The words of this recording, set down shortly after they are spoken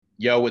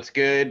Yo, what's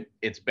good?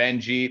 It's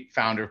Benji,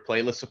 founder of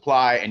Playlist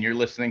Supply, and you're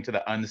listening to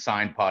the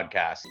Unsigned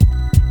Podcast.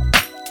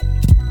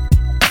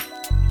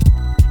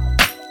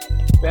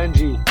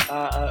 Benji,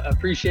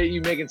 appreciate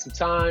you making some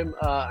time.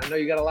 I know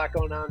you got a lot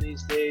going on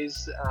these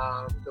days.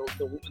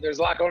 There's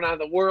a lot going on in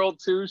the world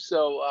too.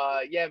 So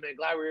yeah, man,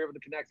 glad we were able to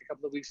connect a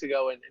couple of weeks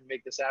ago and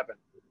make this happen.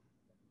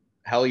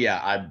 Hell yeah,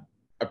 I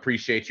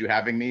appreciate you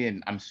having me,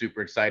 and I'm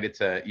super excited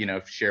to,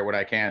 share what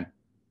I can.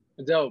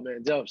 Dope,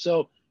 man, dope.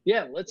 So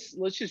yeah, let's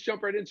just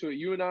jump right into it.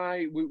 You and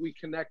I, we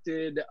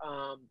connected.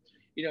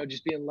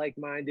 Just being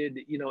like-minded,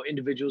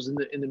 individuals in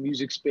the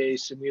music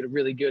space, and we had a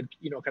really good,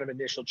 kind of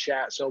initial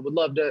chat. So would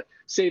love to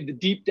save the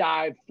deep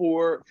dive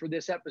for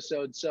this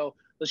episode. So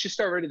let's just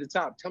start right at the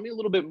top. Tell me a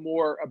little bit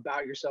more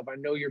about yourself. I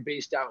know you're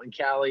based out in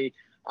Cali.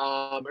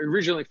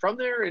 Originally from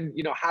there, and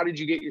how did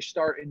you get your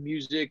start in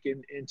music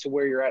and to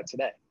where you're at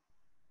today?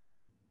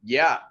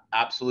 Yeah,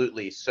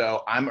 absolutely.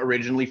 So I'm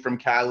originally from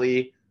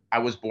Cali. I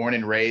was born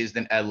and raised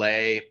in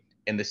LA,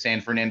 in the San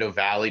Fernando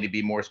Valley, to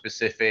be more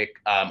specific.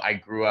 I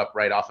grew up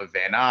right off of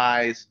Van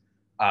Nuys.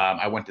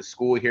 I went to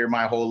school here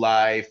my whole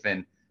life.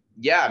 And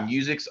yeah,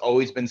 music's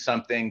always been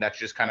something that's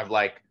just kind of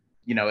like,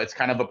 it's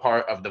kind of a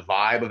part of the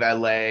vibe of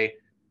LA.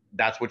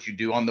 That's what you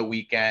do on the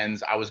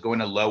weekends. I was going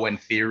to Low End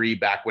Theory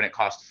back when it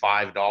cost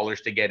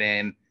 $5 to get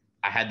in.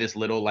 I had this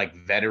little like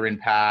veteran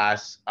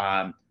pass.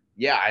 I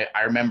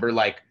remember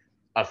like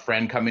a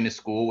friend coming to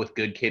school with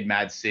Good Kid,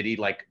 Mad City,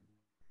 like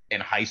in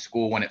high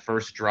school when it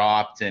first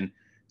dropped. And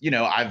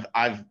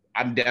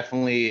I'm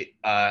definitely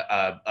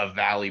a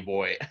Valley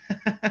boy.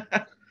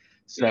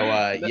 So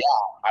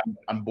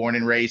I'm born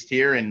and raised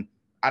here, and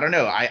I don't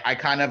know.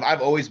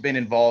 I've always been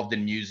involved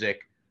in music.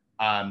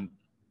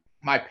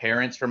 My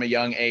parents from a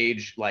young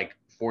age like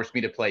forced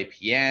me to play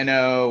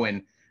piano,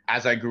 and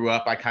as I grew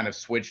up, I kind of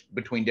switched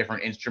between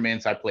different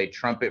instruments. I played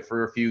trumpet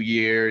for a few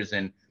years,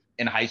 and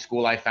in high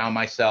school, I found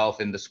myself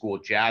in the school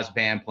jazz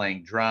band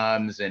playing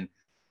drums. And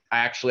I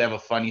actually have a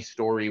funny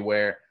story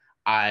where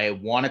I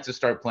wanted to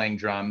start playing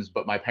drums,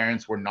 but my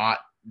parents were not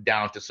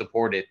down to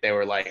support it. They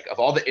were like, of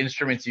all the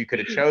instruments you could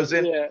have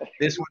chosen,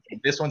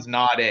 this one's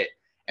not it.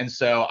 And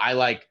so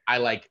I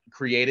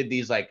created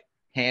these like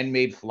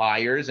handmade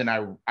flyers, and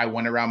I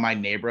went around my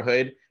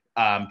neighborhood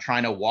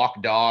trying to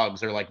walk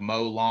dogs or like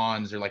mow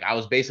lawns, or like I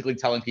was basically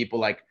telling people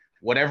like,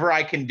 whatever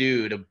I can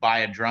do to buy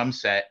a drum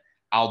set,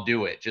 I'll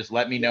do it. Just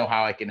let me know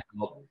how I can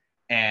help.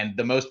 And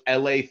the most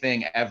LA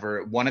thing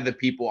ever, one of the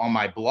people on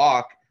my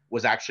block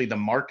was actually the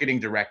marketing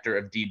director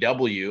of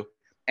DW.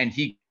 And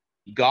he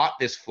got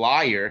this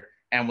flyer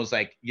and was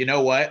like, you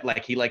know what?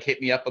 Like he like hit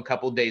me up a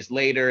couple days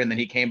later, and then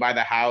he came by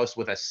the house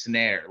with a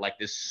snare, like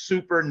this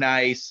super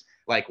nice,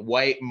 like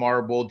white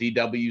marble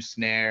DW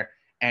snare.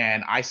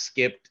 And I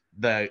skipped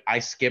the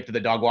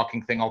dog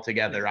walking thing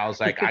altogether. I was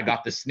like, I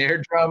got the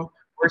snare drum,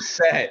 we're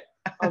set.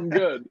 I'm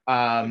good.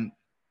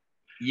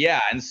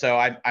 Yeah. And so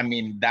I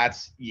mean,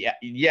 that's,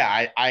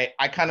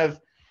 I kind of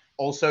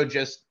also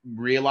just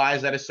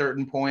realized at a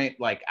certain point,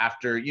 like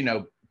after,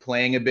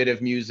 playing a bit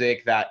of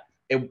music, that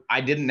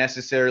I didn't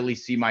necessarily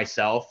see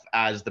myself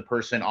as the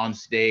person on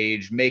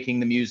stage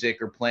making the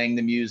music or playing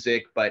the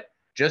music, but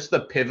just the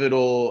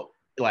pivotal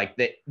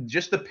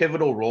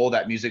role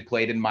that music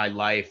played in my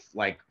life.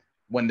 Like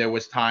when there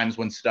was times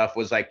when stuff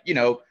was like,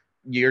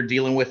 you're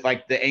dealing with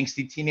like the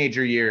angsty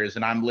teenager years,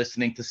 and I'm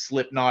listening to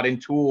Slipknot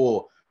and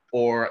Tool,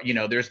 or,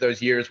 there's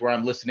those years where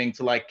I'm listening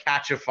to like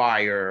Catch a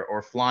Fire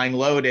or Flying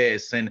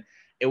Lotus. And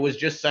it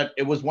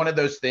was one of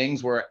those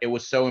things where it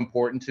was so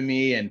important to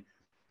me. And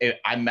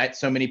I met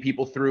so many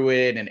people through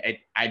it. And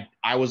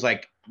I was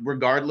like,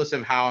 regardless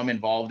of how I'm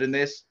involved in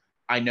this,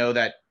 I know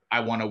that I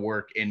want to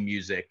work in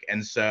music.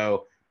 And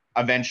so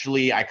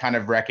eventually I kind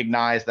of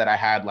recognized that I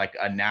had like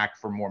a knack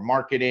for more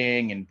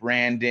marketing and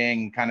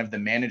branding, kind of the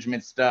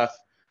management stuff.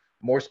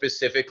 More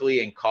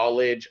specifically in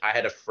college, I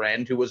had a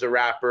friend who was a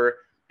rapper,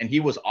 and he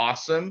was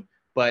awesome,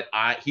 but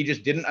he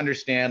just didn't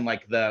understand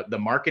like the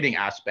marketing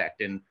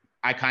aspect. And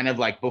I kind of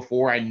like,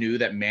 before I knew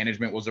that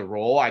management was a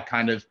role, I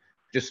kind of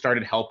just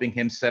started helping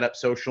him set up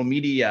social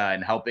media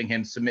and helping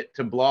him submit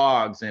to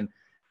blogs. And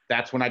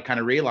that's when I kind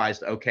of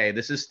realized, okay,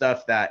 this is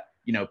stuff that,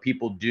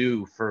 people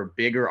do for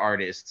bigger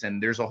artists,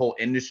 and there's a whole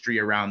industry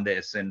around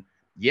this. And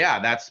yeah,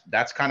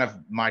 that's kind of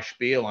my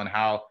spiel on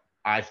how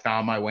I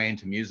found my way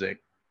into music.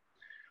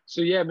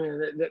 So yeah,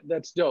 man,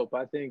 that's dope.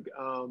 I think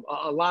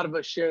a lot of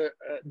us share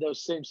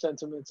those same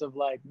sentiments of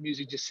like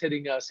music just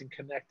hitting us and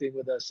connecting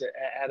with us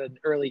at an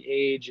early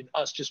age, and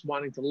us just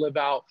wanting to live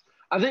out.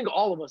 I think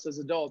all of us as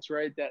adults,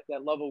 right,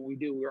 that love what we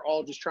do. We're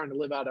all just trying to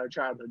live out our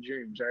childhood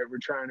dreams, right? We're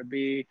trying to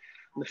be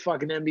the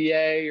fucking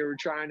NBA, or we're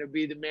trying to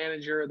be the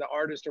manager or the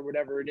artist or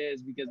whatever it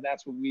is, because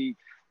that's what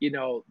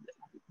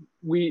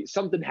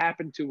something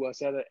happened to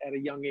us at a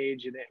young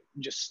age, and it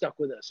just stuck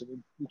with us,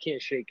 and we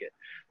can't shake it.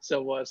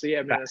 So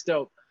yeah, man, that's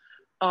dope.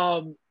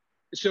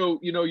 So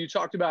you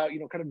talked about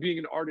kind of being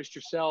an artist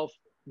yourself,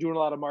 doing a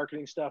lot of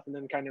marketing stuff, and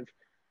then kind of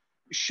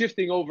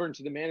shifting over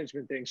into the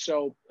management thing.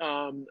 So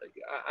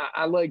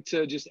I like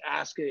to just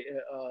ask a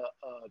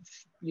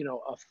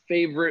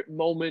favorite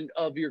moment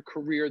of your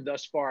career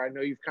thus far. I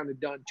know you've kind of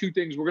done two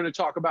things. We're going to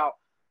talk about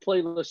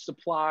playlist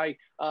supply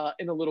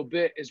in a little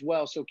bit as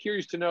well. So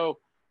curious to know,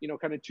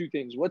 kind of two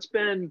things. What's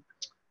been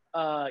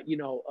a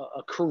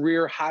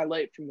career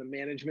highlight from the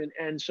management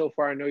end so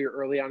far? I know you're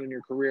early on in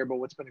your career, but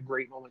what's been a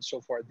great moment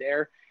so far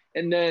there?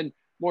 And then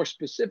more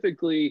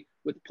specifically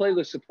with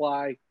playlist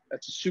supply,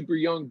 that's a super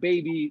young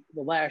baby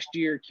the last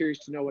year. Curious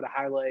to know what a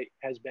highlight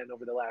has been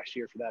over the last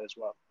year for that as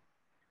well.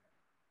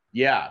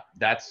 Yeah,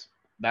 that's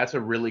a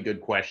really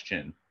good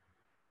question.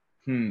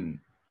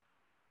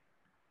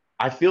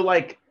 I feel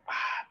like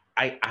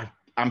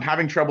I'm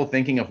having trouble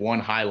thinking of one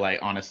highlight,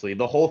 honestly.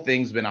 The whole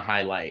thing's been a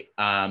highlight.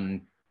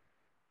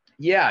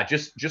 Yeah,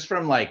 just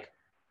from like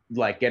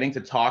getting to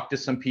talk to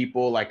some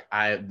people. Like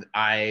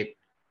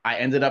I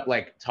ended up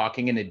like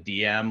talking in a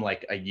DM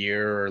like a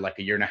year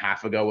and a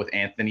half ago with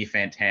Anthony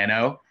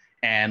Fantano.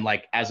 And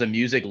like as a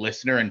music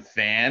listener and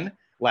fan,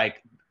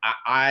 like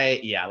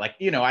yeah, like,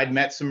 I'd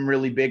met some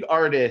really big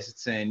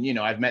artists, and,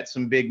 I've met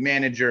some big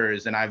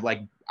managers, and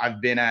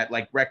I've been at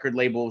like record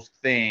labels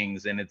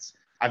things, and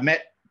I've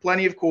met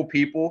plenty of cool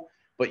people.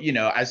 But,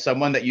 as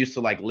someone that used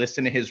to like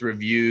listen to his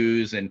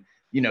reviews and,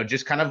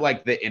 just kind of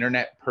like the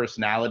internet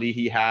personality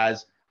he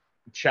has,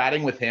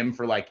 chatting with him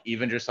for like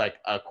even just like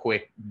a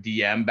quick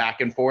DM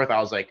back and forth, I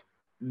was like,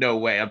 no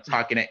way, I'm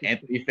talking to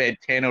Anthony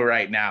Fantano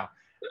right now,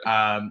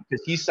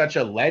 because he's such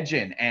a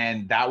legend.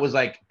 And that was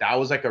like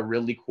a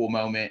really cool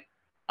moment,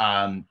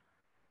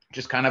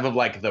 just kind of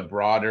like the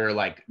broader,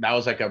 like that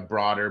was like a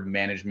broader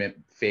management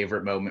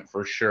favorite moment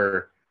for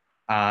sure.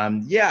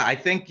 Yeah, I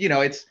think,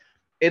 it's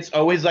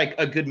always like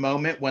a good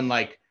moment when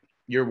like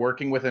you're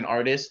working with an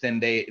artist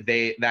and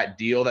they that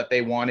deal that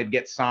they wanted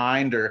gets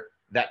signed, or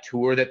that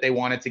tour that they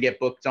wanted to get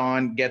booked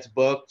on gets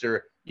booked,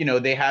 or,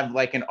 they have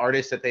like an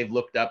artist that they've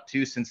looked up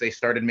to since they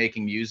started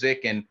making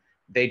music, and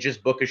they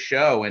just book a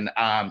show. And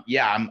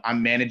yeah,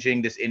 I'm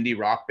managing this indie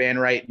rock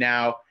band right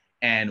now,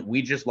 and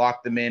we just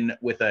locked them in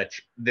with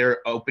they're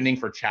opening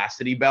for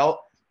Chastity Belt.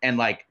 And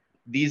like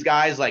these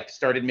guys like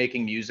started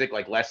making music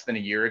like less than a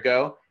year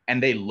ago,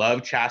 and they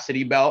love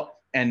Chastity Belt.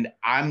 And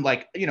I'm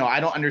like, I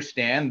don't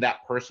understand that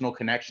personal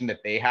connection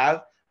that they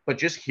have, but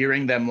just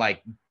hearing them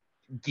like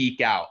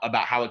geek out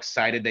about how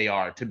excited they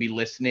are to be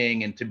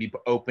listening and to be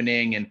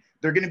opening, and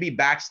they're going to be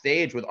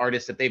backstage with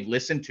artists that they've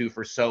listened to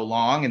for so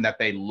long and that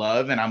they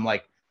love. And I'm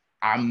like,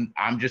 I'm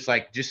just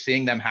like, just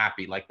seeing them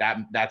happy like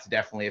that's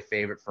definitely a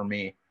favorite for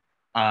me.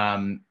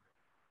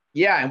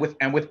 Yeah, and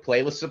with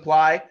playlist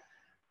supply,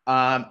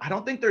 I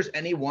don't think there's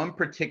any one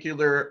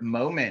particular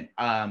moment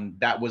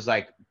that was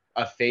like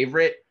a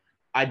favorite.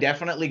 I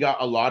definitely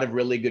got a lot of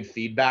really good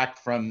feedback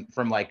from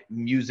like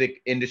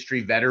music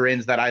industry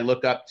veterans that I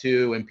look up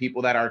to and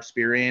people that are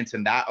experienced,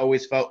 and that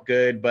always felt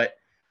good. But,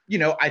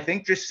 I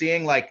think just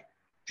seeing like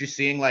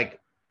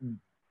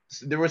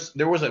there was a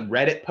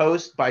Reddit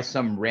post by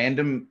some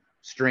random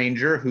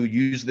stranger who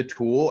used the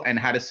tool and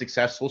had a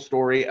successful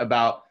story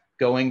about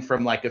going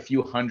from like a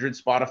few hundred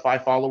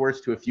Spotify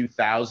followers to a few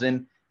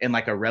thousand in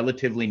like a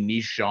relatively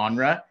niche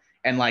genre.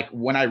 And like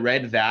when I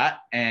read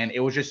that, and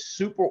it was just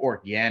super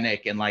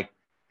organic, and like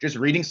just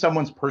reading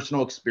someone's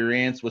personal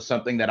experience was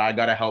something that I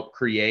got to help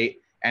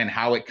create, and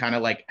how it kind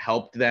of like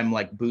helped them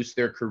like boost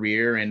their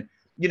career. And,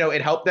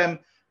 it helped them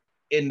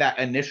in that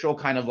initial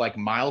kind of like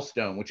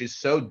milestone, which is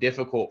so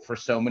difficult for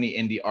so many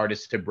indie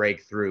artists to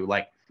break through.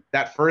 Like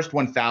that first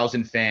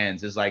 1,000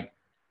 fans is like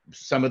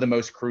some of the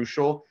most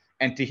crucial.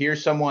 And to hear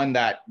someone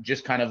that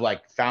just kind of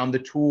like found the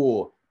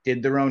tool,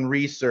 did their own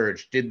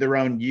research, did their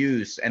own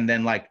use, and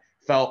then like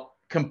felt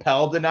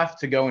compelled enough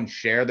to go and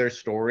share their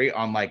story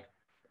on like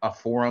a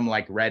forum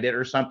like Reddit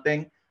or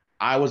something,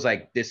 I was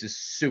like, this is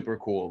super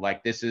cool.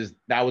 Like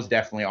that was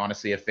definitely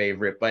honestly a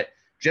favorite. But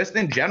just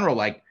in general,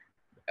 like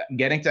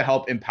getting to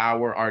help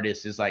empower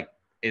artists is like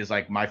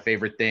my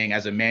favorite thing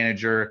as a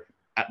manager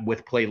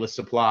with playlist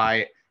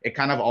supply. It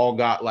kind of all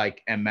got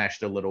like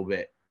enmeshed a little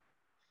bit.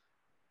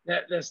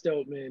 That's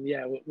dope, man.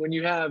 Yeah, when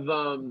you have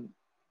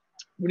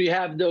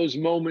those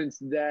moments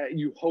that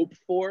you hope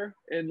for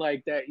and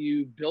like that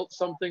you built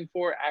something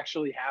for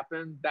actually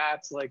happen,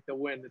 that's like the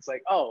win. It's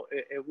like, oh,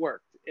 it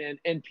worked,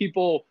 and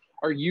people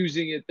are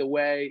using it the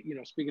way,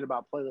 speaking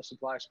about playlist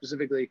supply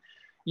specifically,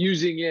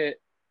 using it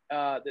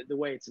the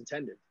way it's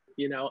intended.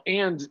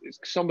 And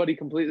somebody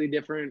completely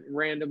different,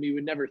 random, you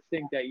would never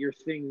think that your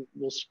thing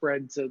will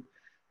spread to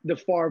the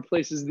far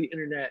places of the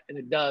internet, and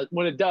it does.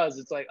 When it does,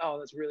 it's like, oh,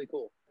 that's really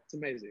cool. It's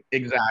amazing.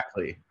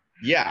 Exactly.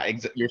 Yeah,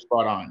 you're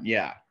spot on.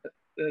 Yeah.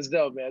 That's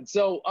dope, man.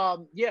 So,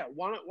 yeah,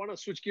 want to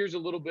switch gears a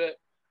little bit.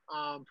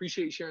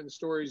 Appreciate you sharing the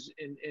stories,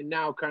 and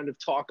now kind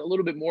of talk a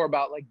little bit more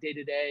about like day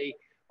to day,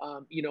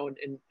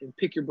 and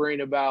pick your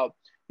brain about,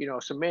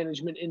 some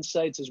management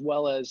insights as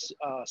well as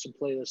some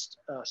playlist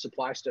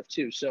supply stuff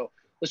too. So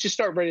let's just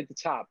start right at the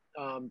top.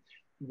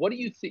 What do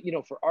you think,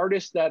 for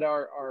artists that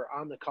are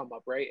on the come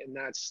up, right? And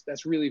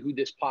that's really who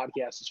this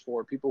podcast is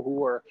for, people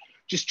who are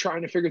just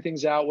trying to figure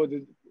things out,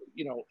 whether,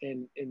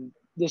 and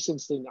this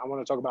instant, I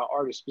want to talk about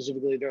artists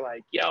specifically. They're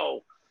like,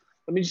 yo,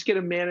 let me just get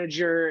a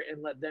manager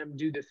and let them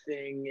do the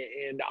thing,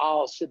 and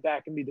I'll sit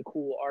back and be the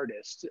cool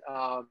artist.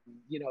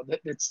 You know,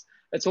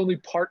 that's only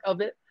part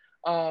of it.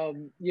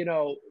 You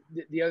know,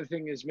 the other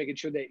thing is making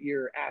sure that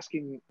you're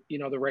asking, you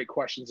know, the right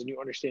questions, and you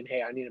understand,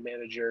 hey, I need a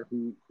manager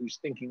who's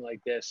thinking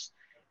like this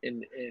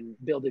and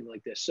building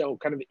like this. So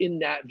kind of in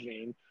that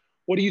vein,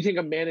 what do you think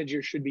a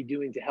manager should be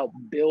doing to help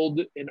build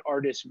an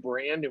artist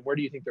brand, and where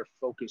do you think their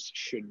focus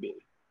should be?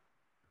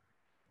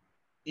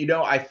 You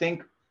know, I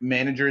think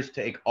managers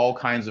take all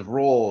kinds of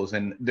roles,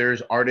 and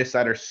there's artists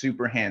that are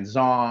super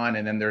hands-on,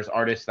 and then there's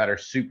artists that are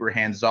super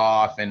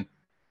hands-off. And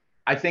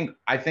I think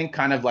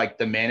kind of like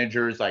the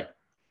manager's like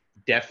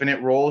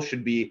definite role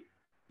should be,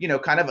 you know,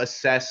 kind of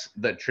assess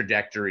the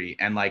trajectory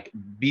and like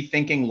be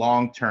thinking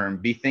long term,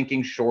 be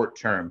thinking short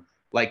term,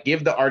 like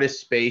give the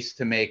artist space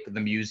to make the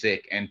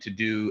music and to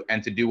do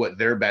what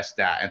they're best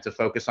at and to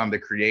focus on the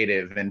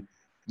creative. And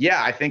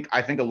yeah, I think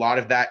a lot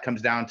of that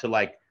comes down to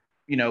like,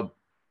 you know,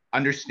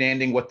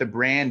 understanding what the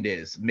brand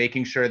is,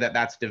 making sure that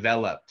that's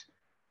developed,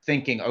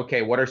 thinking,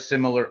 okay, what are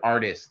similar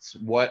artists?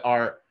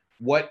 Where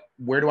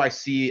do I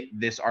see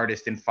this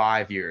artist in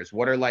 5 years?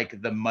 What are like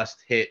the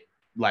must hit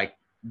like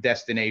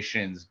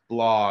destinations,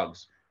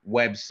 blogs,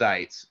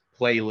 websites,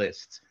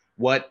 playlists?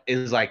 What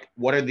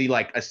are the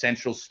like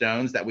essential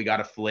stones that we got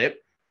to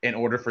flip in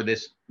order for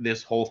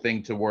this whole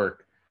thing to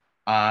work?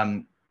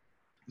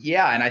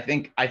 Yeah, and I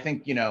think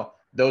you know,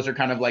 those are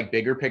kind of like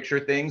bigger picture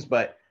things,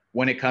 but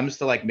when it comes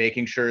to like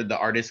making sure the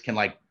artist can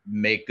like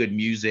make good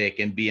music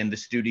and be in the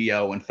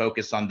studio and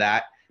focus on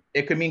that,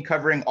 it could mean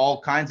covering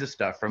all kinds of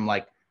stuff, from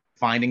like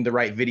finding the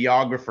right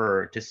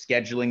videographer to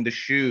scheduling the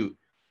shoot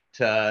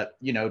to,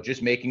 you know,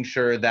 just making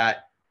sure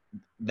that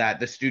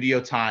the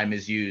studio time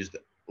is used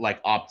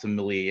like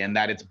optimally and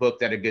that it's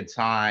booked at a good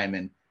time.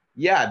 And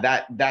yeah,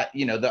 that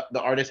you know,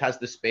 the artist has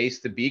the space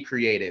to be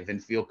creative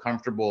and feel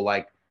comfortable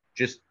like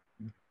just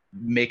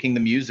making the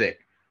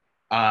music.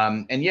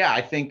 And yeah,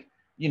 I think,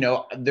 you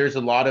know, there's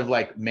a lot of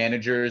like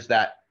managers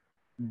that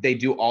they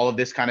do all of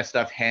this kind of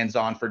stuff hands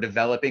on for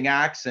developing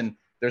acts. And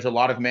there's a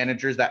lot of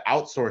managers that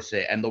outsource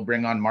it and they'll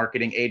bring on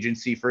marketing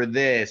agency for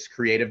this,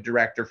 creative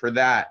director for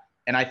that.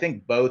 And I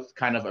think both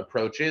kind of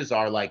approaches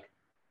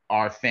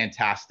are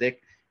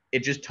fantastic. It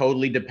just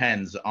totally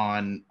depends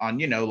on,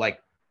 you know,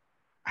 like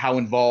how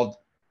involved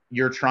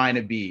you're trying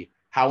to be,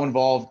 how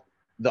involved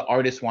the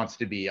artist wants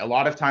to be. A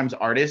lot of times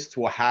artists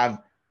will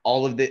have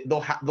all of the,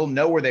 they'll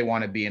know where they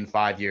want to be in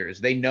 5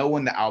 years. They know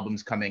when the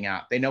album's coming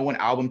out. They know when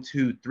album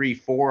 2, 3,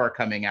 4 are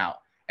coming out.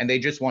 And they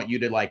just want you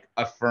to like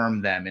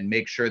affirm them and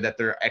make sure that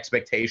their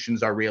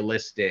expectations are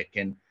realistic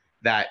and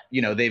that,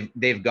 you know,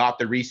 they've got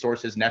the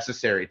resources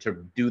necessary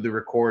to do the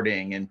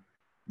recording. And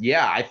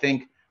yeah, I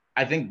think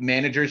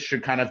managers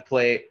should kind of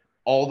play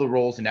all the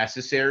roles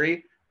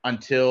necessary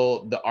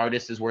until the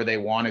artist is where they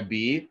want to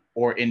be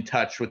or in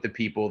touch with the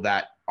people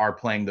that are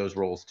playing those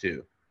roles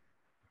too.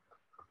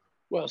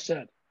 Well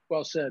said.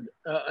 Well said.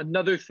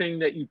 Another thing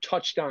that you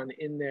touched on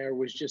in there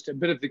was just a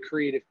bit of the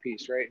creative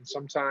piece, right? And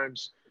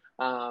sometimes,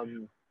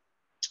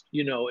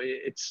 you know,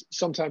 it's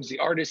sometimes the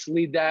artists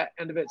lead that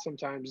end of it.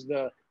 Sometimes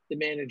the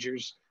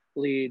managers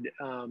lead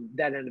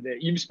that end of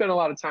it. You've spent a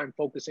lot of time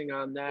focusing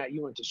on that.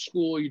 You went to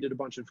school. You did a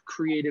bunch of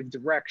creative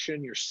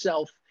direction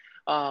yourself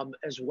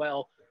as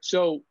well.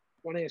 So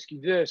I want to ask you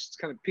this. It's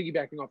kind of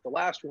piggybacking off the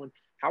last one.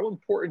 How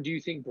important do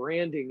you think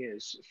branding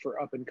is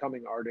for up and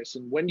coming artists?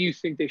 And when do you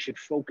think they should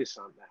focus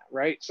on that,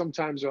 right?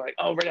 Sometimes they're like,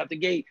 oh, right out the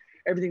gate,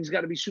 everything's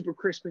got to be super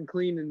crisp and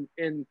clean.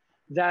 And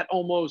that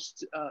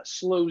almost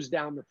slows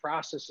down the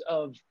process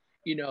of,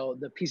 you know,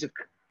 the piece of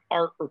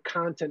art or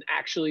content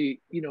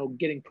actually, you know,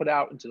 getting put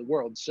out into the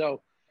world.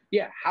 So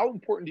yeah, how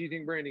important do you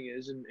think branding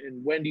is? And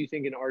when do you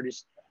think an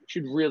artist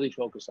should really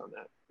focus on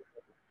that?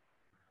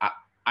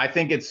 I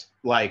think it's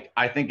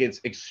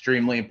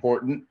extremely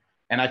important.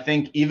 And I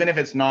think even if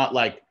it's not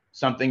like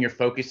something you're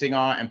focusing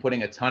on and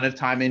putting a ton of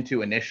time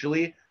into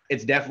initially,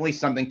 it's definitely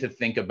something to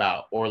think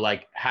about or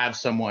like have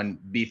someone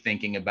be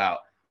thinking about.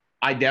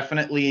 I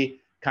definitely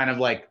kind of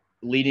like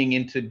leading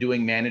into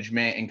doing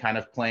management and kind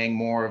of playing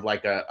more of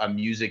like a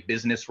music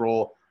business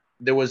role.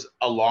 There was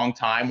a long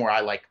time where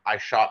I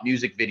shot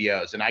music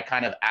videos and I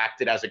kind of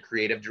acted as a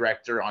creative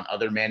director on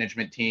other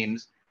management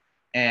teams.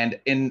 And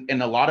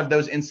in a lot of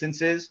those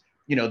instances,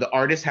 you know, the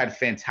artists had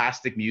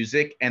fantastic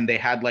music and they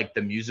had like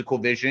the musical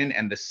vision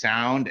and the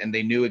sound and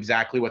they knew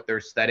exactly what their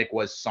aesthetic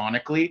was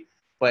sonically,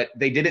 but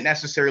they didn't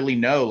necessarily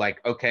know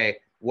like, okay,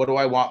 what do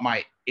I want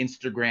my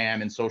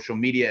Instagram and social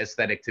media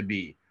aesthetic to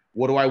be?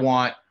 What do I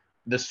want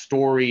the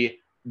story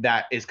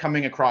that is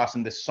coming across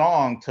in the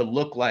song to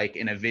look like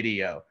in a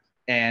video?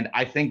 And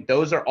I think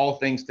those are all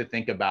things to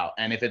think about.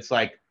 And if it's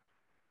like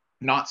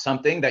not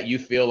something that you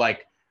feel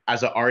like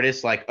as an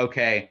artist, like,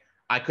 okay,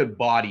 I could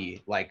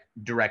body like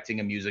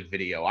directing a music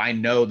video. I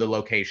know the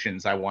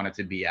locations I want it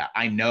to be at.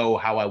 I know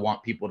how I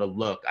want people to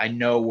look. I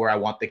know where I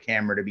want the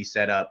camera to be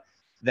set up.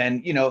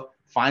 Then, you know,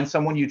 find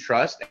someone you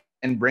trust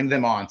and bring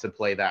them on to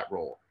play that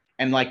role.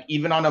 And like,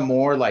 even on a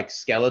more like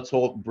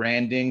skeletal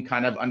branding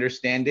kind of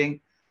understanding,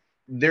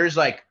 there's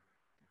like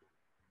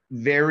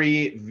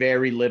very,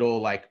 very little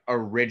like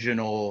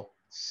original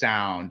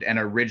sound and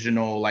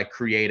original like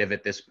creative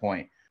at this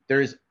point.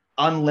 There's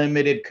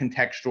unlimited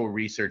contextual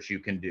research you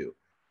can do.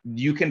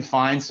 You can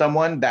find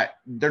someone that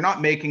they're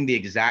not making the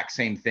exact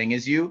same thing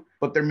as you,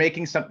 but they're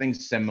making something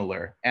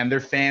similar and their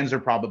fans are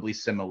probably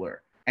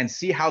similar, and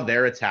see how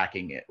they're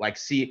attacking it. Like,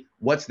 see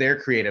what's their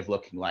creative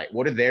looking like.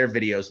 What do their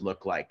videos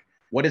look like?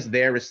 What is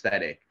their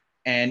aesthetic?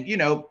 And, you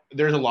know,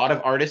 there's a lot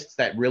of artists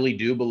that really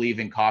do believe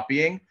in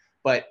copying,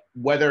 but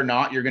whether or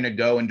not you're going to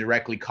go and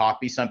directly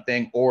copy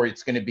something or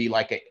it's going to be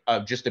like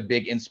just a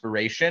big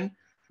inspiration,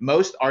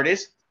 most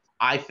artists,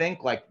 I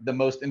think like the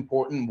most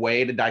important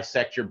way to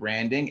dissect your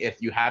branding,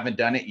 if you haven't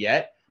done it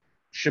yet,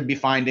 should be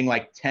finding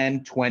like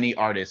 10, 20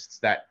 artists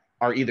that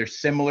are either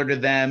similar to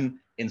them,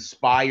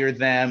 inspire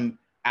them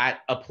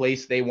at a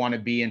place they want to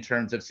be in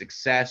terms of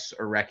success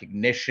or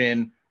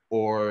recognition,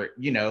 or,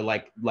 you know,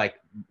 like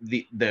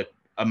the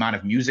amount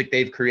of music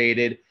they've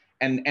created,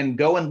 and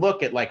go and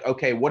look at like,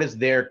 okay, what has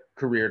their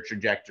career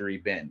trajectory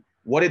been?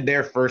 What did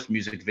their first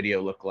music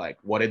video look like?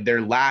 What did their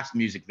last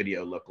music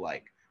video look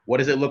like? What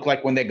does it look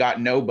like when they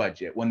got no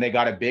budget, when they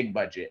got a big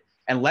budget?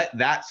 And let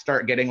that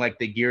start getting like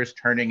the gears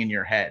turning in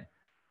your head.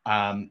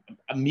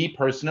 Me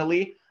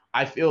personally,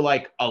 I feel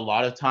like a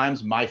lot of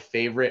times my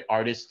favorite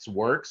artists'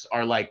 works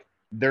are like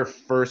their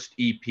first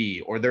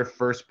EP or their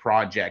first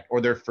project or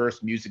their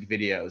first music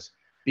videos.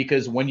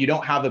 Because when you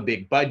don't have a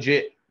big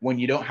budget, when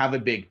you don't have a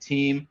big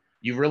team,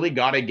 you've really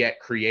got to get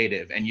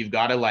creative, and you've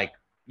got to like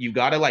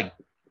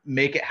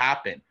make it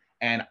happen.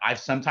 And I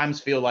sometimes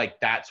feel like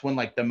that's when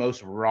like the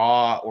most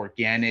raw,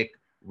 organic,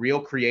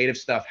 real creative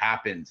stuff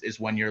happens, is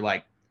when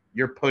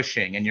you're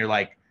pushing and you're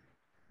like,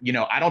 you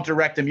know, I don't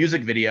direct a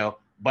music video,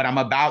 but I'm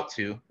about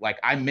to. Like,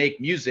 I make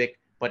music,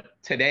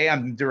 but today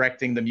I'm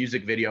directing the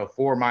music video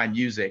for my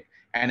music.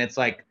 And it's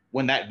like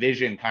when that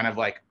vision kind of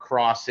like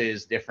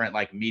crosses different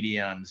like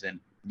mediums. And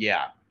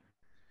yeah.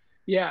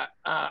 Yeah,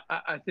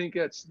 I think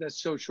that's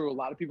so true. A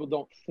lot of people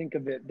don't think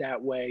of it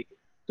that way.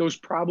 Those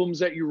problems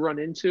that you run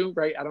into,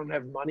 right? I don't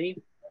have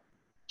money,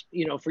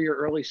 you know, for your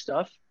early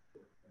stuff.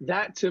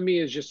 That to me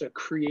is just a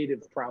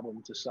creative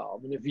problem to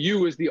solve. And if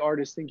you as the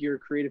artist think you're a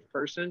creative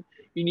person,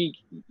 you need,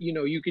 you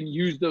know, you can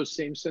use those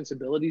same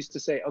sensibilities to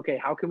say, okay,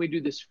 how can we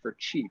do this for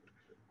cheap?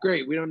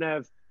 Great. We don't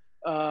have,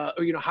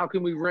 or, you know, how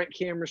can we rent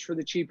cameras for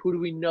the cheap? Who do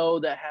we know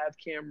that have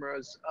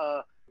cameras?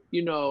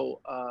 You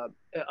know,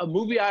 a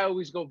movie I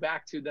always go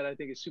back to that I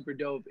think is super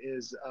dope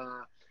is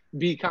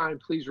Be Kind,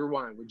 Please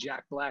Rewind with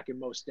Jack Black and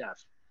Mos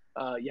Def,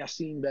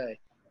 Yassine Bey.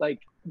 Like,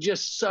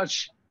 just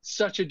such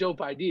a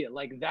dope idea.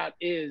 Like, that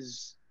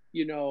is,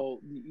 the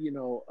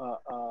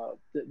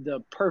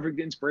perfect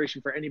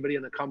inspiration for anybody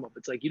on the come up.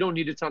 It's like, you don't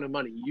need a ton of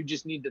money. You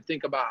just need to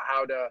think about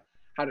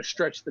how to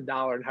stretch the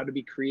dollar and how to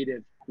be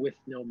creative with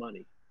no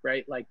money,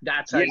 right? Like,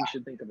 that's how you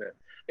should think of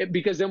it.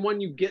 Because then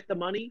when you get the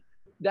money,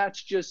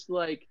 that's just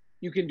like,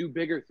 you can do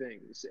bigger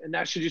things, and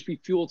that should just be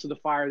fuel to the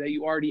fire that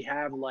you already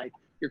have, like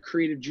your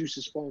creative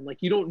juices flowing. Like,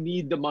 you don't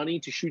need the money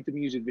to shoot the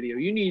music video.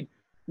 You need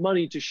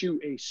money to shoot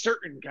a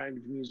certain kind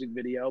of music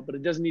video, but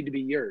it doesn't need to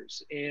be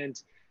yours.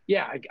 And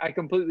yeah, I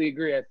completely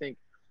agree. I think,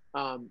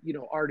 you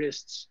know,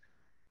 artists,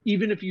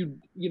 even if you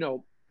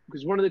know,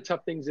 because one of the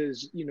tough things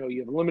is, you know, you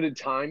have limited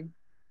time,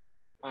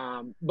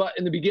 but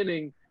in the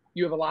beginning,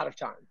 you have a lot of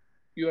time.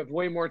 You have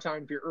way more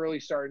time if you're early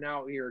starting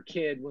out, when you're a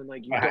kid, when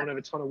like you don't have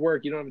a ton of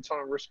work, you don't have a ton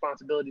of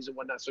responsibilities and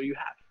whatnot. So you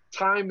have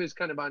time is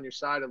kind of on your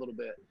side a little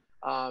bit.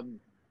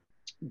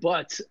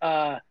 But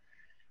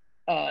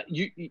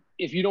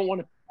if you don't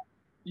want to,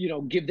 you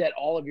know, give that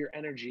all of your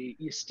energy,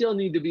 you still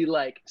need to be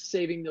like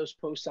saving those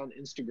posts on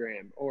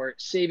Instagram or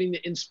saving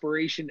the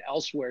inspiration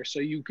elsewhere, so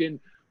you can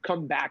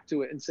come back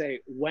to it and say,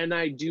 when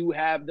I do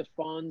have the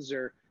funds,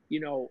 or,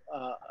 you know,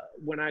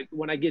 when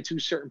I get to a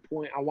certain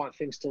point, I want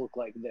things to look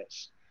like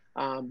this.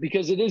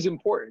 Because it is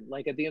important.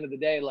 Like, at the end of the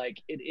day,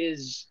 like, it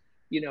is,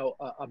 you know,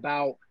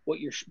 about what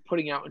you're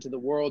putting out into the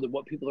world and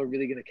what people are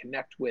really going to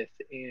connect with.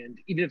 And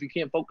even if you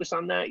can't focus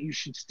on that, you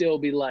should still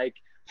be like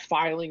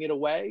filing it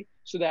away,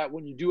 so that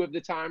when you do have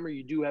the time, or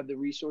you do have the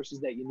resources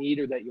that you need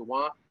or that you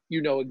want,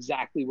 you know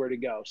exactly where to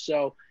go.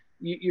 So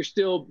you're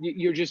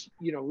just,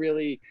 you know,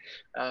 really,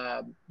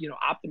 you know,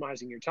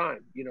 optimizing your time,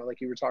 you know,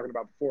 like you were talking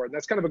about before. And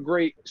that's kind of a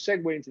great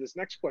segue into this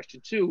next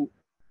question too,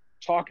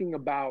 talking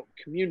about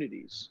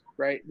communities,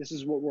 right? This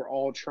is what we're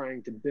all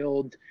trying to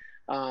build.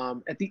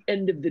 At the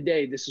end of the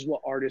day, this is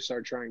what artists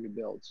are trying to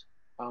build.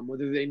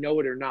 Whether they know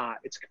it or not,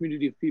 it's a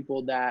community of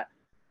people that,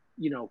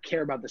 you know,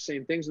 care about the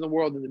same things in the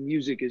world, and the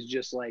music is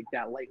just like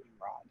that lightning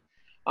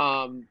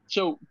rod.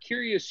 So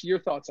curious your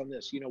thoughts on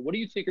this. You know, what do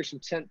you think are some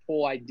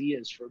tentpole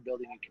ideas for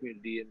building a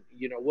community? And,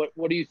 you know,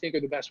 what do you think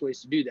are the best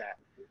ways to do that?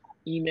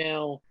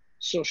 Email,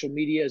 social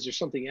media? Is there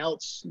something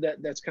else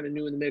that's kind of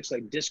new in the mix?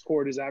 Like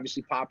Discord is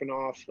obviously popping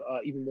off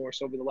even more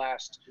so over the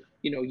last,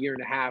 you know, year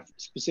and a half,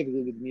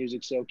 specifically with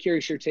music. So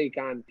curious your take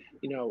on,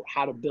 you know,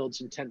 how to build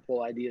some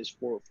tentpole ideas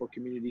for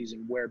communities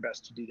and where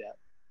best to do that.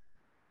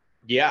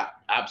 Yeah,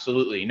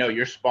 absolutely. No,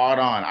 you're spot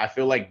on. I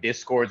feel like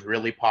Discord's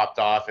really popped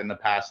off in the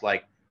past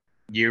like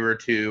year or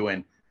two.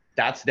 And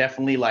that's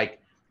definitely like,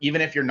 even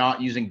if you're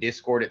not using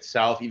Discord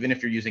itself, even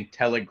if you're using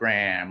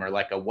Telegram or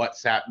like a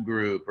WhatsApp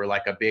group or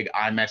like a big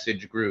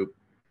iMessage group,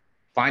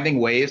 finding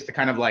ways to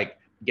kind of like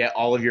get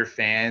all of your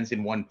fans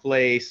in one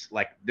place.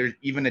 Like there's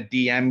even a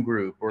DM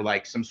group or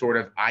like some sort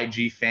of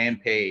IG fan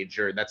page,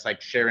 or that's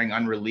like sharing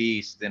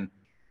unreleased. And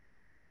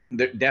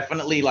they're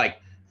definitely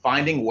like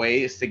finding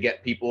ways to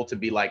get people to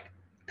be like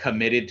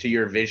committed to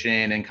your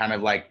vision and kind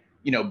of like,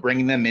 you know,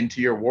 bringing them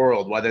into your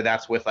world, whether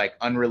that's with like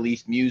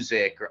unreleased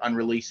music or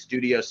unreleased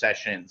studio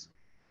sessions.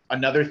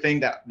 Another thing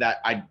that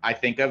I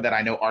think of that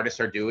I know artists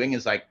are doing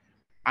is like,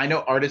 I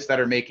know artists that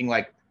are making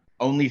like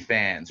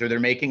OnlyFans, or they're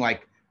making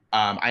like,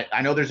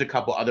 I know there's a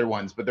couple other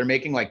ones, but they're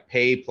making like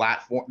pay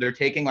platform. They're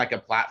taking like a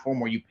platform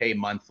where you pay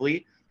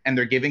monthly, and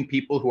they're giving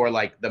people who are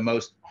like the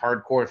most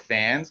hardcore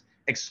fans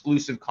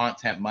exclusive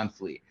content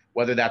monthly,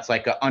 whether that's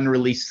like an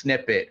unreleased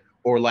snippet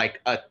or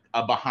like a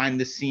behind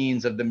the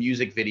scenes of the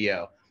music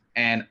video.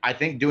 And I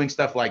think doing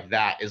stuff like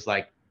that is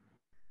like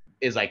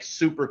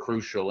super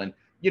crucial. And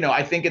you know,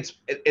 I think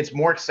it's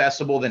more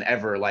accessible than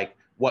ever, like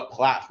what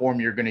platform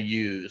you're going to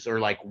use or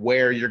like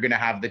where you're going to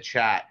have the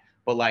chat.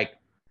 But like,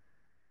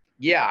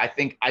 yeah, I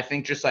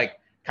think just like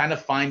kind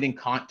of finding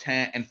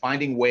content and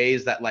finding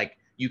ways that like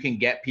you can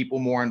get people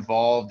more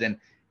involved. And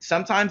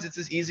sometimes it's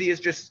as easy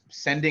as just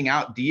sending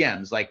out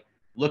DMs. Like,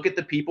 look at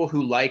the people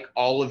who like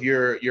all of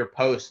your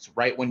posts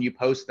right when you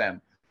post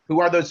them. Who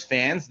are those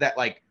fans that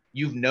like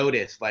you've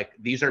noticed, like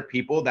these are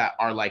people that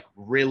are like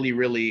really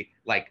really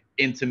like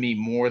into me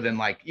more than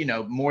like, you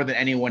know, more than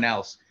anyone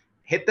else.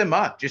 Hit them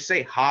up, just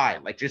say hi,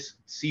 like just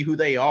see who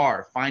they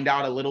are, find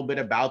out a little bit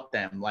about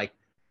them. Like,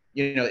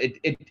 you know,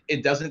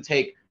 it doesn't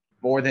take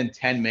more than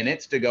 10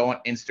 minutes to go on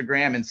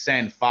Instagram and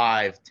send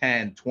 5,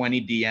 10,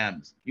 20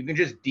 DMs. You can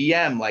just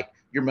DM like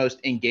your most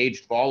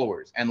engaged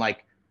followers. And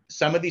like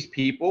some of these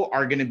people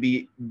are going to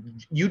be,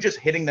 you just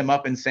hitting them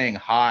up and saying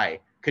hi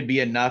could be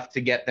enough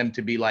to get them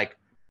to be like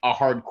a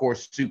hardcore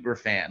super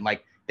fan.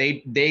 Like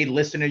they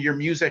listen to your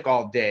music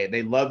all day.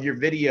 They love your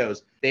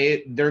videos.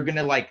 They're going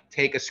to like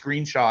take a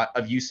screenshot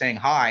of you saying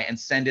hi and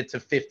send it to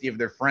 50 of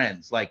their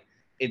friends. Like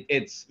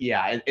it's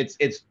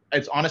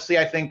honestly,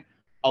 I think,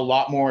 a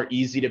lot more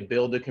easy to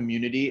build a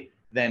community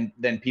than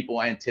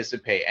people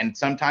anticipate. And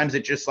sometimes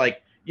it just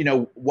like, you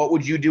know, what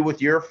would you do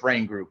with your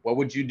friend group? What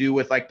would you do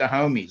with like the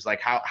homies?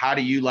 Like how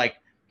do you like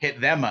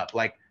hit them up?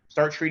 Like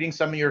start treating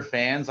some of your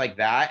fans like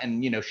that,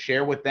 and you know,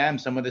 share with them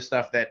some of the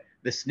stuff that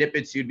the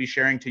snippets you'd be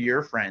sharing to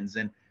your friends.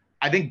 And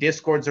I think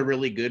Discord's a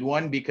really good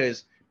one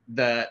because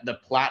the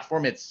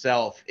platform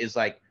itself is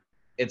like,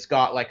 it's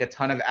got like a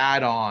ton of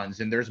add-ons,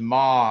 and there's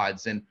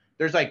mods, and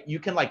there's like, you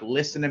can like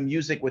listen to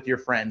music with your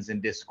friends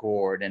in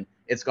Discord, and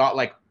it's got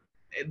like,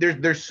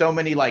 there's so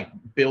many like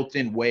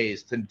built-in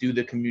ways to do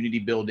the community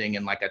building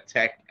in like a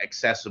tech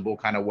accessible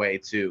kind of way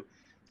too.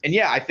 And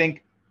yeah, I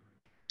think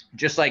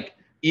just like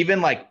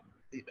even like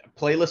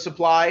playlist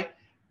supply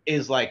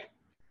is like,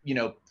 you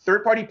know,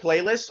 third-party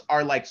playlists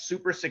are like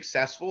super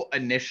successful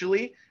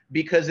initially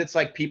because it's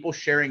like people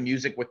sharing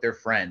music with their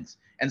friends.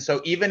 And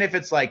so even if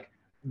it's like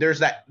there's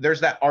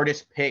that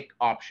artist pick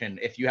option,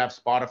 if you have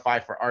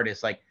Spotify for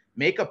artists, like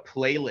make a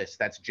playlist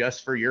that's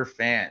just for your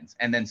fans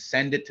and then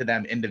send it to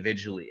them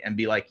individually and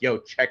be like, yo,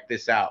 check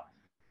this out.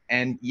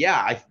 And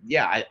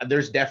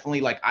there's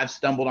definitely like, I've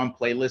stumbled on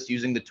playlists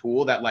using the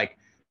tool that like,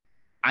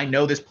 I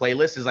know this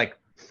playlist is like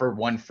for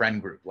one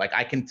friend group. Like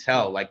I can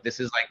tell like this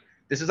is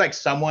like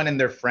someone and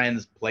their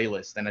friends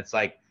playlist. And it's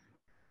like,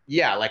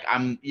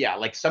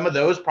 like some of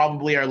those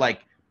probably are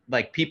like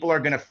people are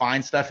going to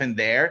find stuff in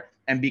there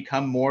and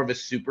become more of a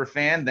super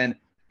fan than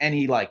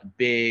any like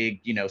big,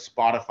 you know,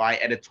 Spotify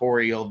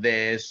editorial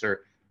this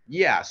or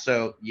I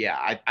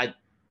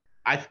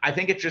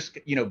think it's just,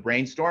 you know,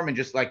 brainstorm and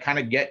just like kind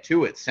of get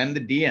to it. Send the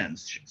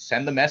DMs,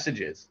 send the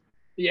messages.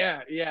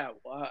 Yeah, yeah.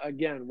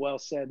 Again, well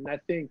said. And I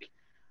think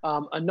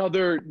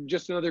another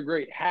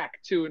great hack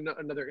too,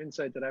 another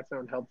insight that I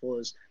found helpful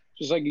is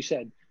just like you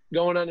said,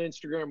 going on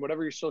Instagram,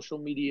 whatever your social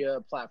media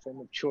platform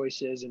of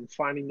choice is, and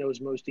finding those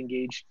most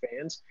engaged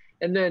fans.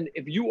 And then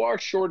if you are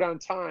short on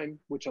time,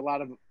 which a lot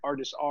of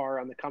artists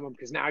are on the come up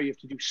because now you have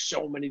to do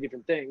so many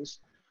different things,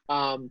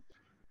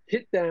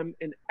 hit them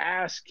and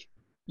ask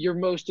your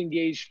most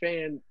engaged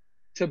fan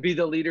to be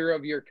the leader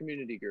of your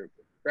community group,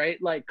 right?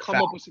 Like come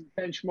up with some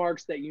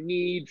benchmarks that you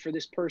need for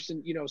this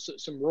person, you know,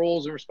 some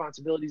roles and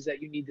responsibilities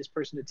that you need this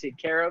person to take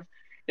care of,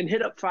 and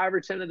hit up 5 or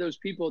 10 of those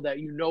people that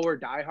you know are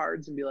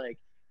diehards and be like,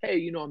 hey,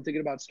 you know, I'm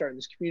thinking about starting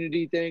this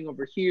community thing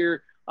over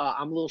here.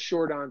 I'm a little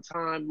short on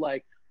time.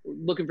 Like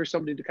looking for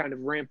somebody to kind of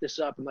ramp this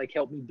up and like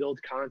help me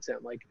build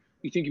content. Like,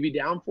 you think you'd be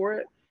down for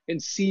it?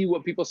 And see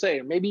what people say.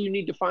 And maybe you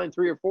need to find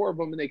 3 or 4 of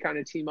them and they kind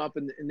of team up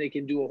and they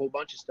can do a whole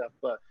bunch of stuff.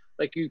 But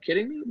like, are you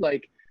kidding me?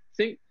 Like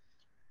think,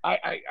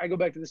 I go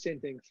back to the same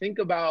thing. Think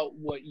about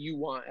what you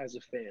want as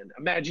a fan.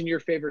 Imagine your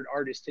favorite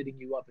artist hitting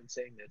you up and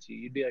saying that to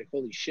you. You'd be like,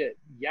 holy shit,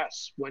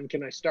 yes. When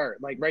can I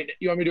start? Like right now,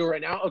 you want me to do it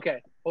right now?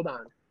 Okay, hold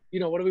on. You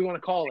know, what do we want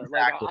to call it?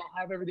 Exactly. Like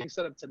I'll have everything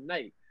set up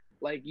tonight.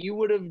 Like you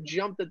would have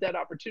jumped at that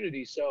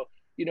opportunity. So,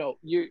 you know,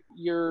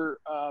 you're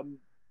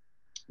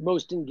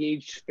most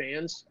engaged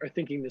fans are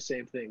thinking the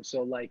same thing.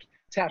 So like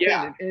tap in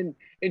Yeah,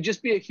 and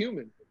just be a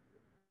human.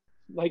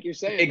 Like you're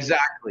saying, like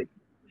exactly.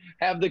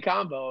 have the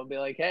combo and be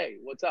like, hey,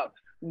 what's up?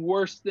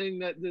 Worst thing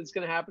that's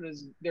gonna happen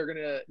is they're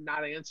gonna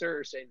not answer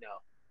or say no.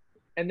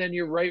 And then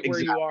you're right where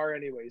you Exactly. are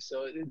anyway.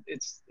 So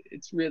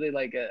it's really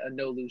like a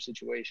no lose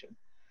situation.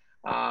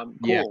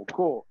 Yeah.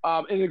 Cool.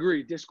 And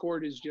agree.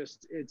 Discord is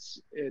just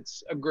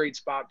it's a great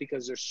spot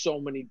because there's so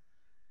many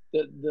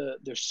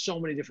there's so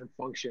many different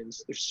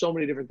functions. There's so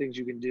many different things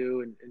you can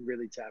do and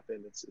really tap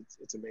in.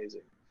 It's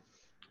amazing.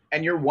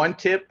 And your one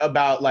tip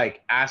about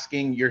like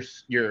asking your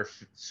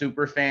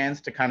super fans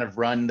to kind of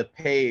run the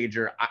page,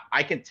 or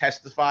I can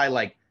testify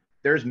like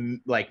there's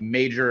like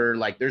major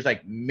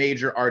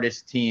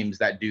artist teams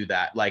that do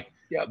that. Like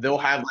Yep. they'll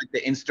have like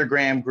the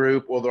Instagram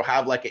group, or they'll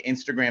have like an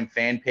Instagram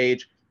fan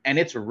page, and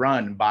it's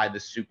run by the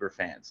super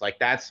fans. Like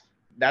that's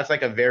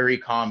like a very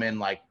common,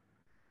 like,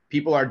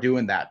 people are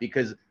doing that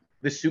because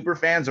the super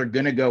fans are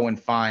going to go and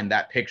find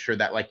that picture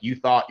that like you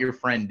thought your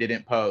friend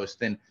didn't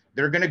post, and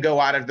they're going to go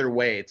out of their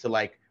way to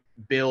like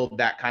build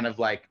that kind of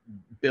like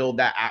build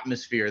that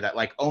atmosphere that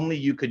like only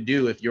you could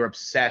do if you're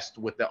obsessed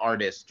with the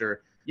artist,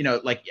 or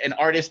like an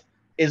artist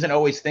isn't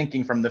always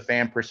thinking from the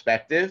fan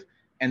perspective.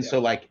 And Yep. so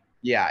like,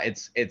 yeah,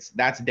 it's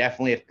that's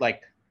definitely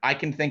like, I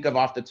can think of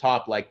off the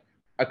top like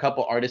a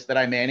couple artists that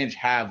I manage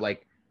have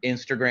like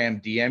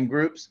Instagram DM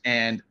groups,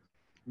 and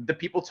the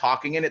people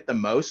talking in it the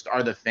most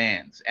are the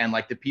fans, and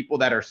like the people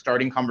that are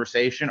starting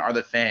conversation are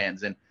the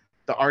fans. And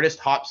the artist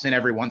hops in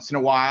every once in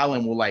a while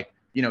and will like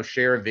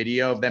share a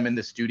video of them in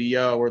the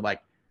studio, or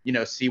like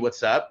see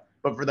what's up,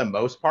 but for the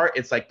most part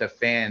it's like the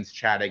fans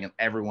chatting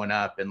everyone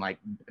up and like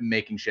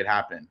making shit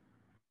happen.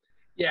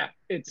 Yeah,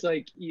 it's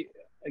like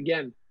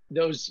again,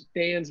 those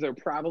fans, they're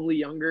probably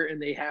younger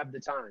and they have the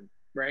time,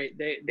 right?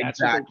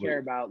 That's what they care Exactly.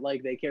 about.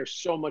 Like they care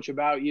so much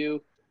about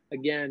you.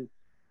 Again,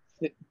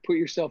 put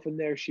yourself in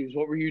their shoes.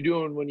 What were you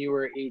doing when you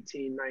were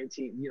 18,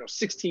 19,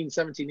 16,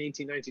 17,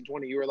 18, 19,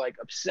 20? You were like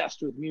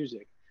obsessed with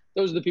music.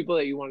 Those are the people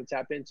that you want to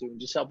tap into and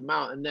just help them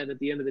out. And then at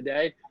the end of the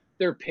day,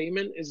 their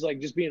payment is like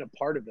just being a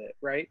part of it,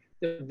 right?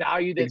 The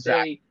value that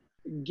Exactly.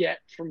 they get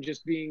from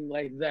just being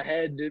like the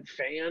head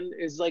fan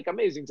is like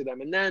amazing to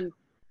them. And then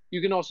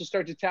you can also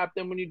start to tap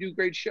them when you do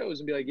great shows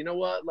and be like, you know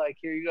what, like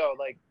here you go,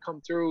 like come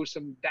through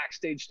some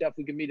backstage stuff,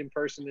 we can meet in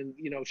person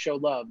and show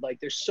love. Like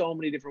there's so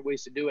many different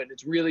ways to do it, and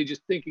it's really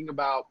just thinking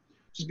about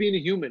just being a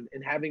human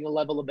and having a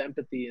level of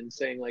empathy and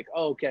saying like,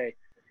 oh, okay,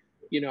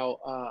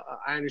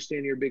 I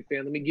understand you're a big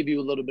fan, let me give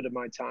you a little bit of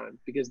my time,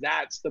 because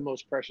that's the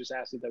most precious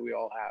asset that we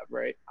all have,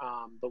 right?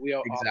 But we all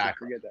often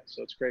Exactly. forget that,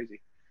 so it's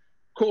crazy.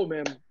 Cool,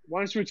 man.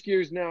 Want to switch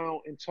gears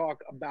now and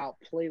talk about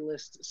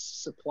playlist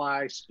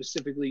supply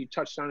specifically? You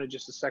touched on it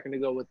just a second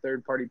ago with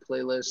third-party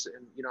playlists,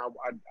 and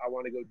I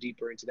want to go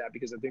deeper into that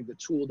because I think the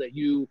tool that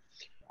you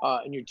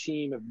and your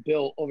team have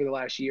built over the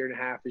last year and a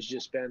half has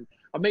just been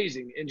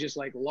amazing and just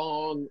like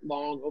long,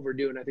 long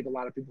overdue. And I think a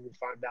lot of people will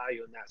find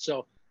value in that.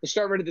 So let's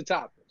start right at the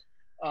top.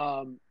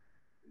 Um,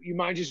 you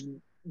mind just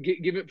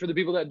give it for the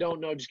people that don't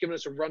know, just giving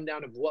us a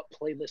rundown of what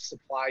playlist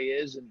supply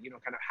is and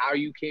kind of how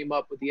you came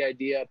up with the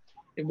idea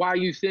and why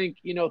you think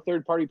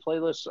third party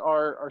playlists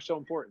are so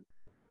important.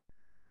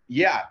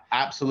 Yeah,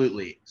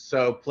 absolutely.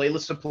 So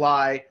Playlist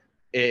Supply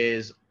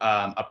is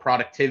a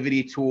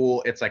productivity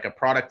tool. It's like a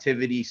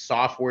productivity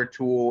software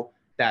tool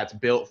that's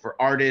built for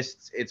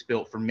artists. It's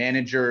built for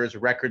managers,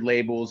 record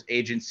labels,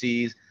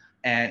 agencies,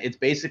 and it's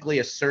basically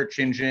a search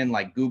engine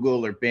like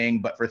Google or Bing,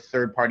 but for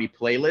third-party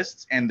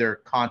playlists and their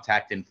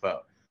contact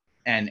info.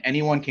 And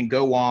anyone can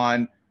go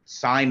on,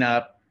 sign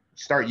up,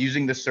 start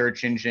using the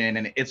search engine,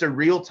 and it's a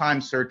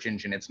real-time search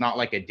engine. It's not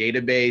like a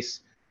database.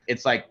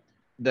 It's like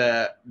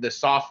the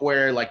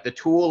software, like the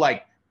tool,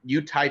 like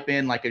you type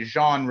in like a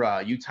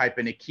genre, you type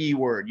in a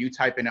keyword, you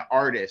type in an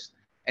artist,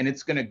 and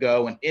it's going to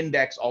go and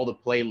index all the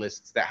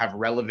playlists that have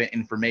relevant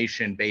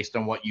information based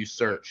on what you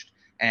searched.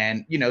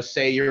 And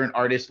say you're an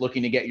artist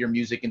looking to get your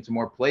music into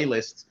more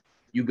playlists,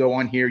 you go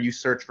on here, you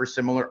search for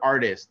similar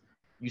artists,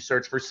 you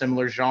search for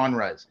similar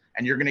genres,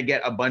 and you're going to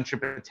get a bunch of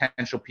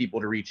potential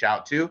people to reach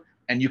out to.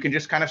 And you can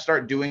just kind of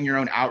start doing your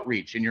own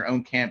outreach and your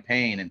own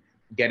campaign and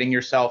getting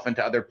yourself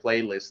into other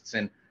playlists.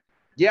 And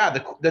yeah,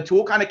 the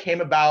tool kind of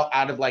came about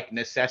out of like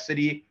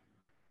necessity.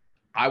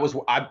 I was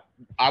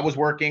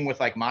working with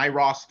like my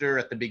roster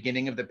at the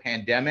beginning of the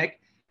pandemic,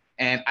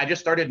 and I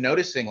just started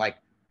noticing like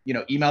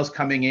emails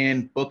coming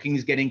in,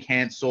 bookings getting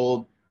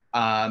canceled.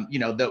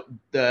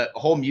 The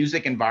whole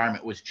music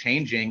environment was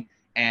changing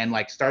and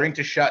like starting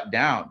to shut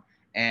down.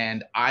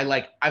 And I'm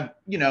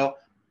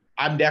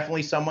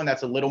definitely someone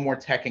that's a little more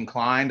tech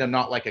inclined. I'm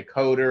not like a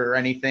coder or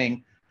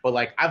anything, but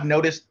like I've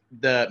noticed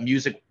the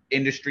music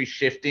industry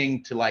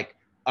shifting to like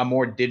a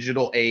more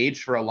digital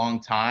age for a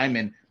long time.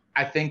 And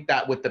I think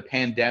that with the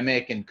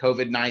pandemic and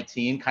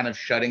COVID-19 kind of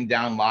shutting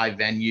down live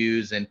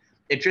venues, and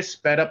it just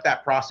sped up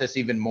that process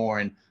even more.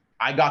 And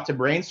I got to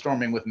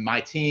brainstorming with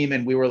my team,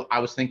 and I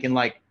was thinking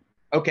like,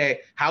 okay,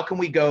 how can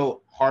we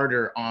go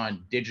harder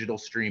on digital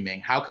streaming?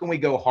 How can we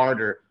go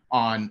harder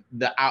on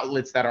the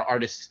outlets that our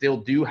artists still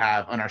do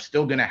have and are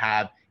still going to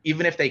have,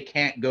 even if they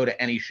can't go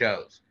to any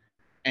shows.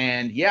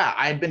 And yeah,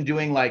 I've been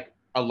doing like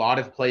a lot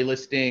of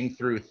playlisting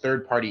through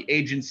third-party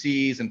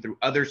agencies and through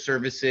other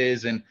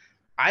services. And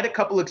I had a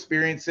couple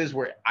experiences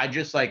where I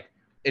just like,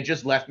 it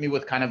just left me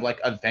with kind of like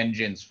a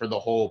vengeance for the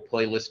whole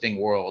playlisting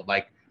world.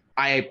 Like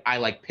I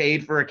like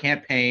paid for a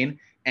campaign,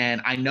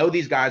 and I know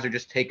these guys are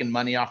just taking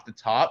money off the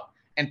top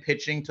and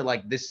pitching to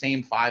like this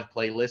same 5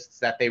 playlists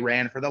that they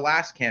ran for the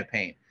last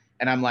campaign.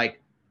 And I'm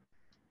like,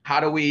 how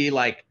do we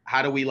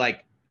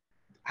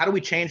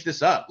change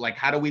this up? Like,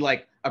 how do we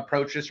like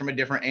approach this from a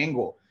different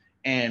angle?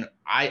 And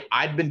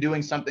I'd been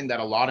doing something that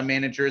a lot of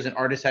managers and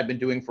artists had been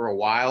doing for a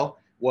while,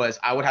 was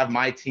I would have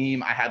my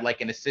team, I had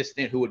like an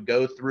assistant who would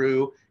go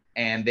through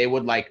and they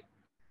would like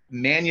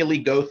manually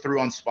go through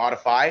on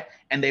Spotify,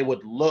 and they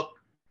would look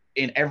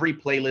in every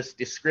playlist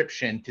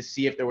description to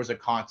see if there was a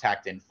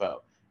contact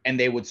info. And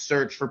they would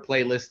search for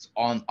playlists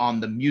on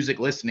the music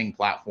listening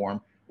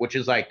platform, which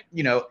is like,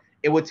 you know,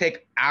 it would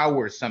take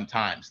hours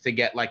sometimes to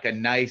get like a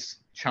nice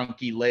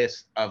chunky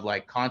list of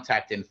like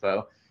contact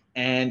info.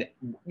 And,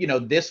 you know,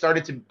 this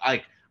started to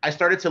like, I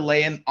started to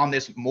lay in on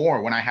this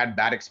more when I had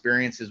bad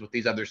experiences with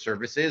these other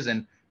services.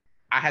 And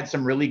I had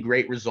some really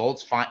great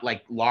results,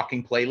 like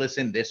locking playlists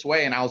in this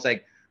way. And I was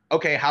like,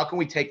 okay, how can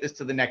we take this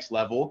to the next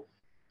level?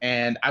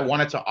 And I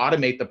wanted to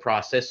automate the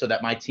process so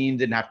that my team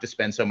didn't have to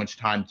spend so much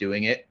time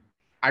doing it.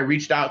 I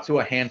reached out to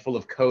a handful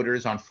of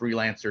coders on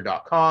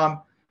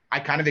freelancer.com. I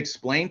kind of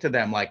explained to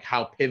them like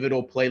how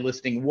pivotal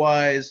playlisting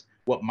was,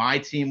 what my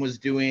team was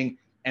doing,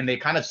 and they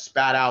kind of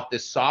spat out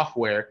this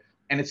software.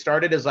 And it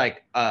started as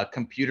like a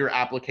computer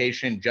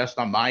application just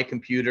on my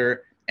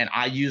computer, and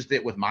I used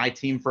it with my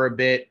team for a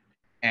bit,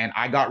 and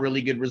I got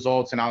really good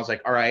results. And I was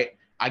like, all right,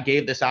 I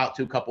gave this out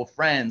to a couple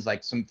friends,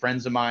 like some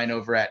friends of mine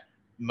over at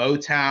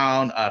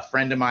Motown, a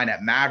friend of mine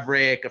at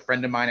Maverick, a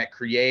friend of mine at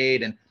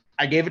Create. And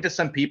I gave it to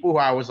some people who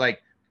I was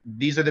like,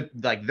 these are the,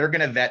 like, they're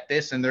going to vet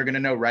this and they're going to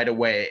know right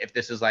away if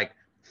this is like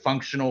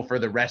functional for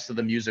the rest of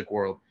the music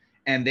world.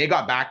 And they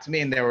got back to me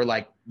and they were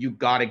like, you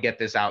got to get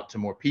this out to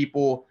more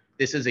people.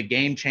 This is a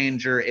game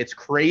changer. It's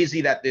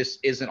crazy that this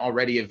isn't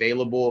already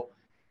available.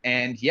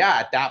 And yeah,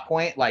 at that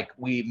point, like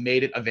we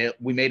made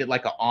it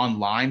like an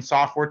online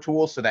software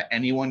tool so that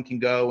anyone can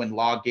go and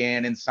log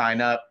in and sign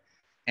up.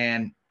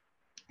 And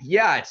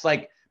yeah,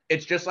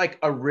 it's just like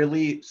a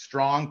really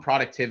strong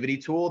productivity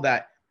tool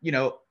that, you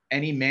know,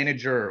 any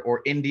manager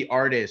or indie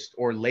artist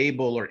or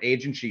label or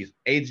agency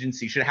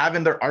should have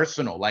in their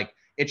arsenal. Like,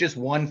 it's just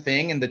one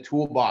thing in the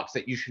toolbox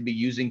that you should be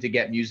using to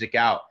get music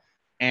out.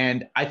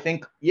 And I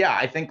think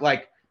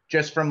like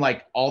just from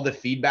like all the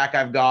feedback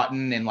I've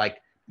gotten, and like,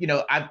 you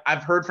know,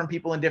 I've heard from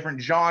people in different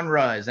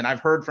genres, and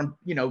I've heard from,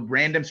 you know,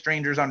 random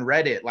strangers on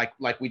Reddit,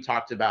 like we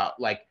talked about,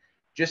 like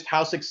just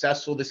how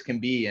successful this can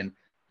be. And,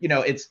 you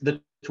know, it's the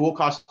tool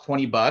costs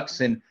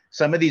 $20, and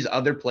some of these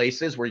other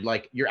places where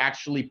like you're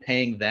actually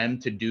paying them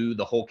to do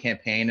the whole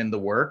campaign and the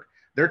work,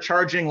 they're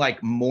charging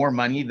like more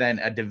money than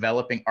a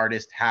developing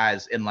artist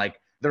has in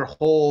like their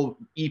whole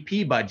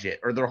EP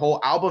budget or their whole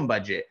album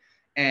budget.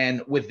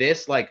 And with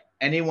this, like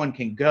anyone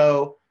can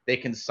go, they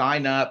can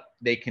sign up,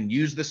 they can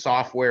use the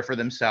software for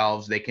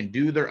themselves, they can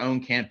do their own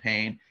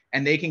campaign,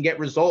 and they can get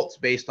results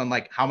based on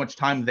like how much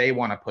time they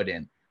want to put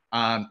in.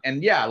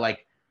 And yeah,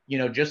 like, you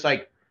know, just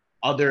like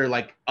other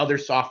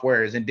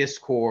softwares and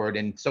Discord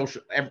and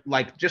social,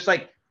 like just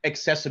like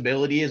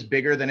accessibility is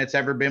bigger than it's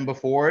ever been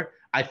before.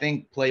 I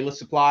think Playlist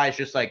Supply is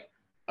just like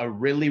a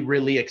really,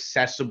 really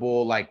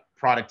accessible like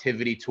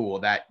productivity tool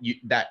that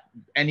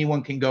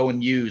anyone can go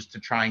and use to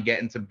try and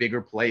get into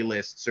bigger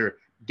playlists or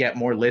get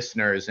more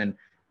listeners. And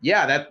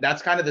yeah,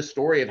 that's kind of the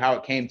story of how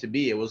it came to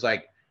be. It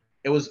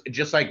was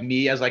just like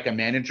me as like a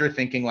manager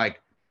thinking like,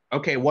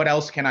 okay, what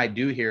else can I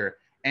do here?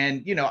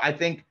 And, you know, I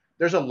think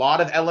there's a lot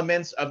of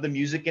elements of the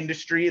music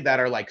industry that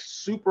are like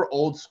super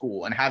old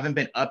school and haven't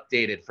been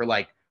updated for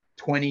like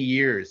 20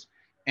 years.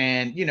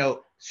 And, you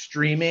know,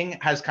 streaming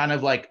has kind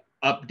of like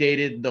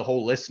updated the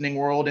whole listening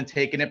world and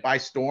taken it by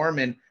storm.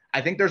 And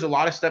I think there's a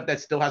lot of stuff that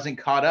still hasn't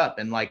caught up.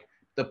 And like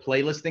the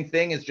playlisting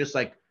thing is just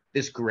like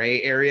this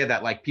gray area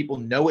that like people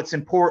know it's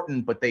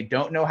important, but they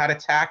don't know how to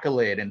tackle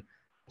it. And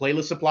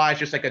Playlist Supply is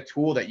just like a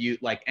tool that you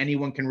like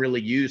anyone can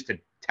really use to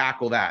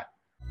tackle that.